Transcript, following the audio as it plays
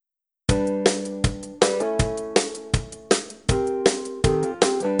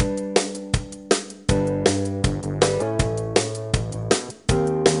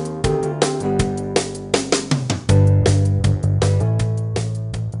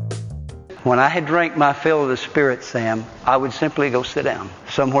When I had drank my fill of the Spirit, Sam, I would simply go sit down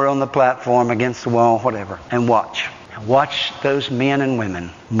somewhere on the platform, against the wall, whatever, and watch. Watch those men and women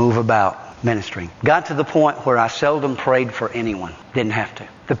move about ministering. Got to the point where I seldom prayed for anyone. Didn't have to.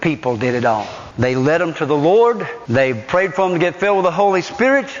 The people did it all. They led them to the Lord. They prayed for them to get filled with the Holy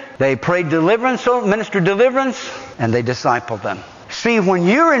Spirit. They prayed deliverance, ministered deliverance, and they discipled them. See, when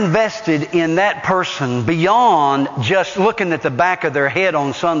you're invested in that person beyond just looking at the back of their head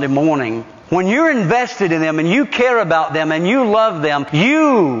on Sunday morning, when you're invested in them and you care about them and you love them,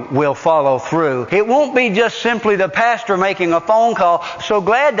 you will follow through. It won't be just simply the pastor making a phone call. So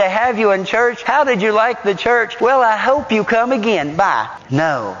glad to have you in church. How did you like the church? Well, I hope you come again. Bye.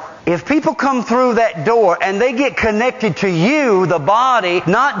 No. If people come through that door and they get connected to you, the body,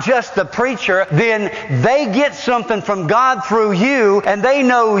 not just the preacher, then they get something from God through you and they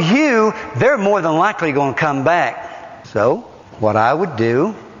know you, they're more than likely going to come back. So, what I would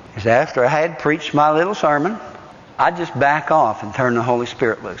do is after I had preached my little sermon, I'd just back off and turn the Holy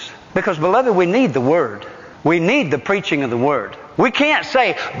Spirit loose. Because, beloved, we need the Word. We need the preaching of the Word. We can't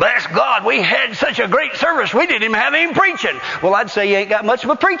say, bless God, we had such a great service, we didn't even have any preaching. Well, I'd say you ain't got much of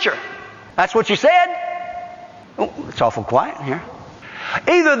a preacher. That's what you said. Oh, it's awful quiet in here.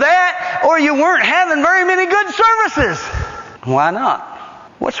 Either that or you weren't having very many good services. Why not?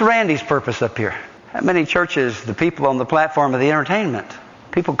 What's Randy's purpose up here? How many churches, the people on the platform of the entertainment?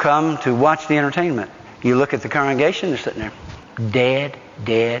 People come to watch the entertainment. You look at the congregation, they're sitting there. Dead,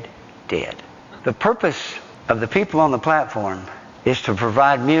 dead, dead. The purpose of the people on the platform is to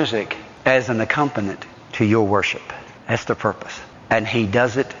provide music as an accompaniment to your worship. That's the purpose. And He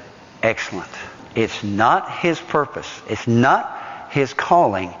does it excellent. It's not His purpose. It's not His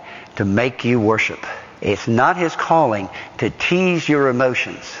calling to make you worship. It's not His calling to tease your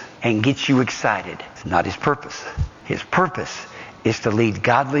emotions and get you excited. It's not His purpose. His purpose is to lead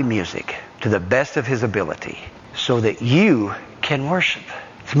godly music to the best of His ability so that you can worship.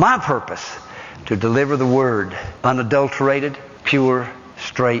 It's my purpose to deliver the Word unadulterated, pure,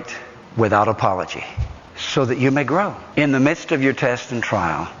 straight, without apology, so that you may grow. In the midst of your test and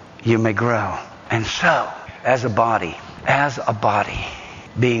trial, you may grow. And so, as a body,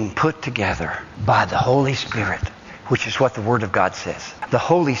 being put together by the Holy Spirit, which is what the Word of God says. The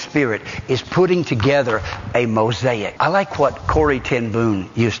Holy Spirit is putting together a mosaic. I like what Corrie ten Boom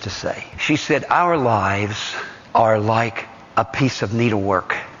used to say. She said, our lives are like a piece of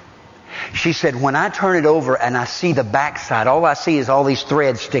needlework. She said, when I turn it over and I see the backside, all I see is all these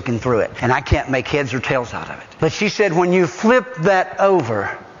threads sticking through it. And I can't make heads or tails out of it. But she said, when you flip that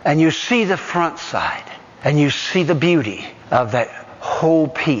over and you see the front side and you see the beauty of that whole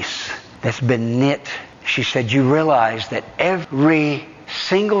piece that's been knit, she said, you realize that every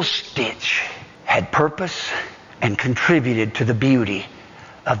single stitch had purpose and contributed to the beauty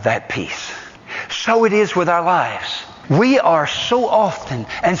of that piece. So it is with our lives. We are so often,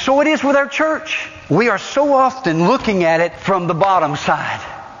 and so it is with our church, we are so often looking at it from the bottom side.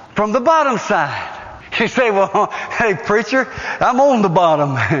 From the bottom side. You say, well, hey, preacher, I'm on the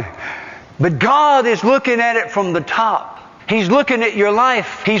bottom. But God is looking at it from the top. He's looking at your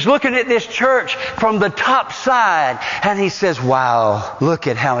life. He's looking at this church from the top side. And He says, wow, look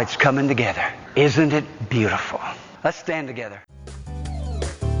at how it's coming together. Isn't it beautiful? Let's stand together.